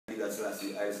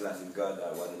Haile Selassie is God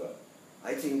or whatever.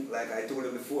 I think, like I told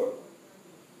you before,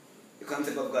 the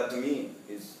concept of God to me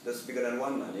is just bigger than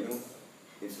one man, you know.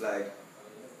 It's like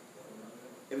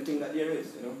everything that there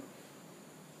is, you know.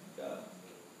 Yeah.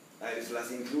 Haile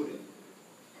Selassie included.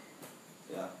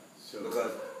 Yeah. So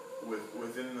because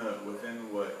within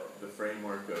what the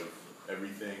framework of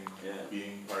everything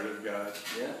being part of God,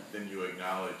 then you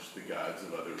acknowledge the gods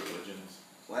of other religions.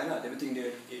 Why not? Everything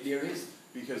there is.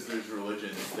 Because there's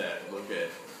religions that look at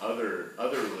other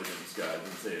religions' gods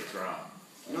and say it's wrong.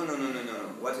 No.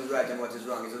 What is right and what is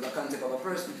wrong is the concept of a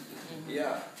person.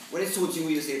 Yeah. When it suits you,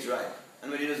 you say it's right.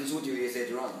 And when it doesn't suit you, you say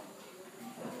it's wrong.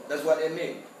 That's what they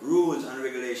make. Rules and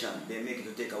regulation, they make it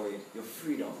to take away your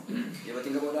freedom. You ever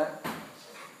think about that?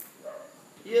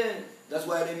 Yeah. That's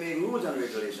why they make rules and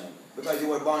regulation. Because you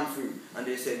were born free. And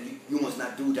they said, you must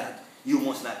not do that. You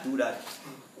must not do that.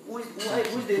 Who's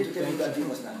there to tell you that you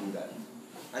must not do that?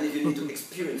 And if you need to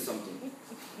experience something,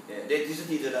 they used to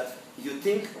teach you that if you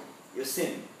think, you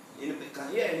sin. In the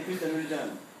Christian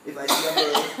religion, if I see a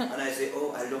girl and I say,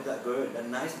 oh, I love that girl, that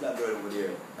nice black girl over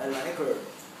there, I like her,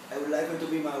 I would like her to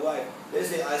be my wife, they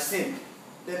say I sin.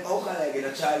 Then how can I get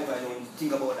a child if I don't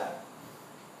think about that?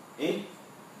 Eh?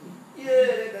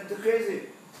 Yeah, that's crazy.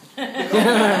 They're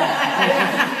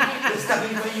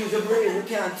stopping you from using your brain. You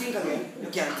can't think again. You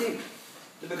can't think.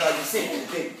 Because you sin, you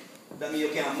think. That means you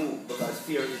can't move, because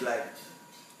fear is like,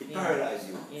 it paralyzes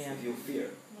you. If you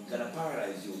fear, it's gonna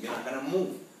paralyze you. You're not gonna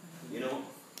move. You know?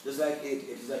 Just like it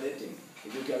is a dead thing.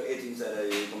 If you carry 8 inside of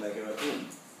you, you come like a raccoon.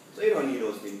 So you don't need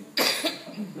those things.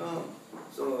 No.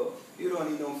 So you don't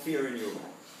need no fear in you.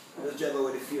 Just drive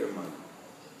away the fear, man.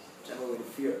 Drive away the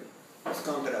fear. Just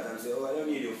conquer that and say, oh, I don't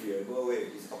need your fear. Go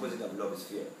away. It's the opposite of love is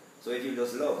fear. So if you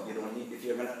just love, you don't need the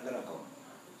fear gonna come.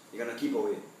 You're gonna keep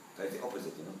away. Because it's the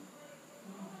opposite, you know.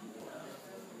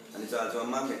 And it's also a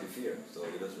magnet, the fear, so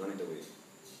you just run it away.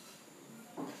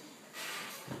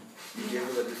 Be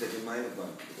careful that you set your mind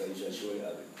upon, because you shall surely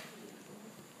have it.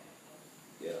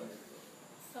 Yeah.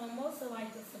 So most of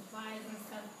like the supplies and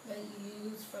stuff that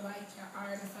you use for like your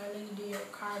art and stuff, when you do your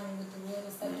carving with the wood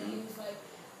and stuff, do you use like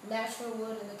natural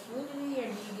wood in the community,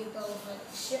 or do you get those like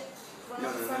shipped from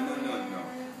somewhere? No.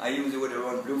 I use the wood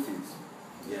around Bluefields.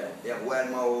 Yeah, they have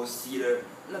wild mouse, cedar,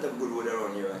 a lot of good wood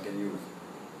around here I can use.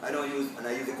 I use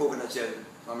the coconut shell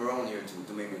from around here too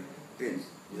to make the pins.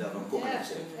 These are from coconut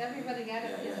shell. Everybody got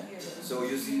it here. So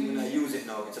you see, when I use it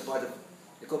now, it's a part of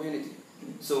the community.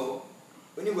 So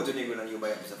when you go to England and you buy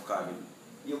a piece of carving,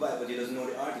 you buy it, but you doesn't know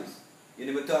the artist. You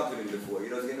never talked to him before. You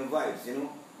doesn't get no vibes, you know.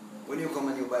 When you come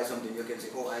and you buy something, you can say,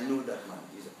 oh, I know that man.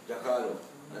 He's Giancarlo.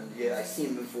 And yeah, I seen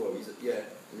him before. He's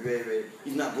very,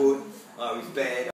 he's not good or he's bad.